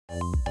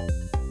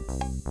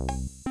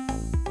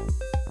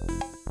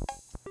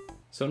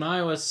So in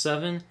iOS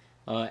 7,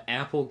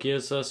 Apple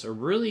gives us a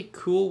really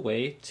cool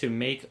way to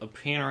make a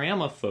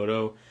panorama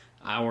photo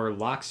our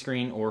lock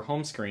screen or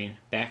home screen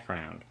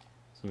background.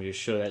 So let me just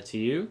show that to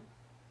you.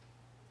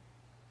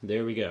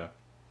 There we go.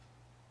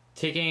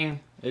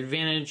 Taking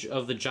advantage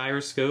of the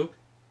gyroscope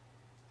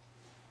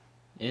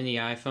in the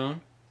iPhone,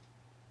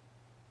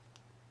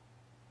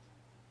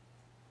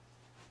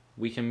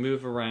 we can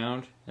move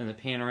around and the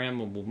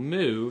panorama will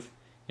move.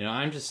 You know,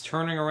 I'm just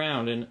turning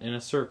around in a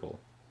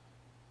circle.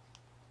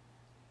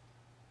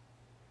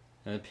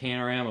 And the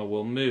panorama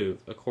will move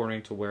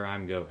according to where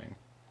I'm going.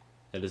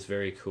 That is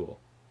very cool.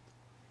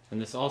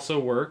 And this also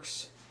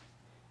works,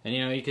 and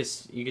you know, you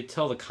could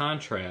tell the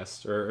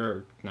contrast,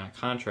 or not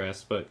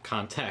contrast, but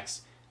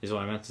context is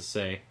what I meant to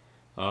say.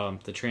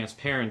 The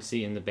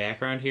transparency in the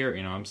background here,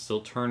 you know, I'm still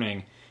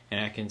turning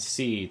and I can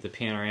see the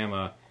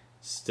panorama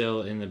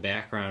still in the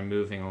background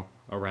moving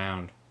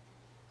around.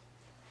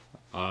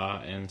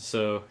 And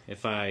so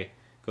if I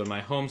go to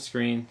my home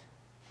screen,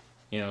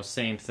 you know,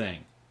 same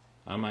thing.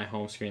 On my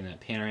home screen, that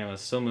panorama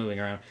is still moving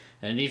around,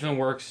 and it even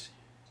works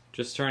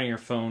just turning your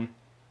phone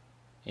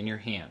in your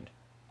hand.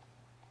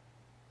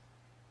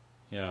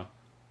 Yeah,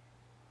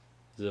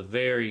 it's a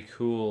very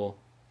cool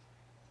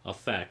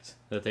effect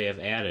that they have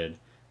added.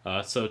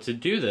 So to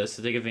do this,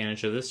 to take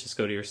advantage of this, just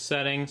go to your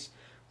settings,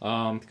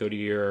 go to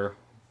your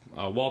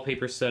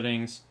wallpaper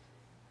settings,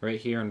 right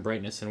here in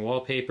brightness and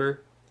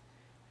wallpaper,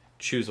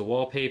 choose a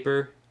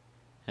wallpaper,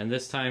 and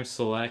this time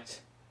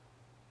select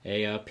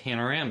a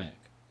panoramic.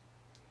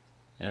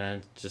 And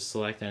then just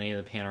select any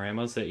of the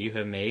panoramas that you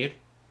have made,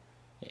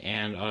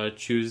 and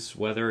choose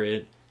whether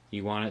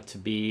you want it to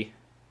be.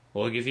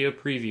 Well, it'll give you a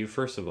preview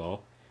first of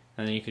all,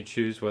 and then you can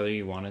choose whether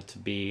you want it to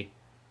be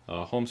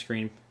home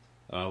screen,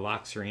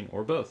 lock screen,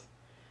 or both.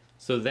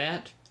 So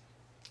that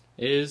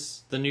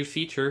is the new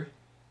feature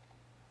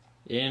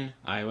in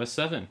iOS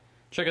 7.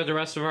 Check out the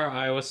rest of our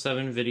iOS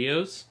 7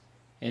 videos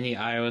in the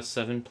iOS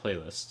 7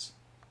 playlists.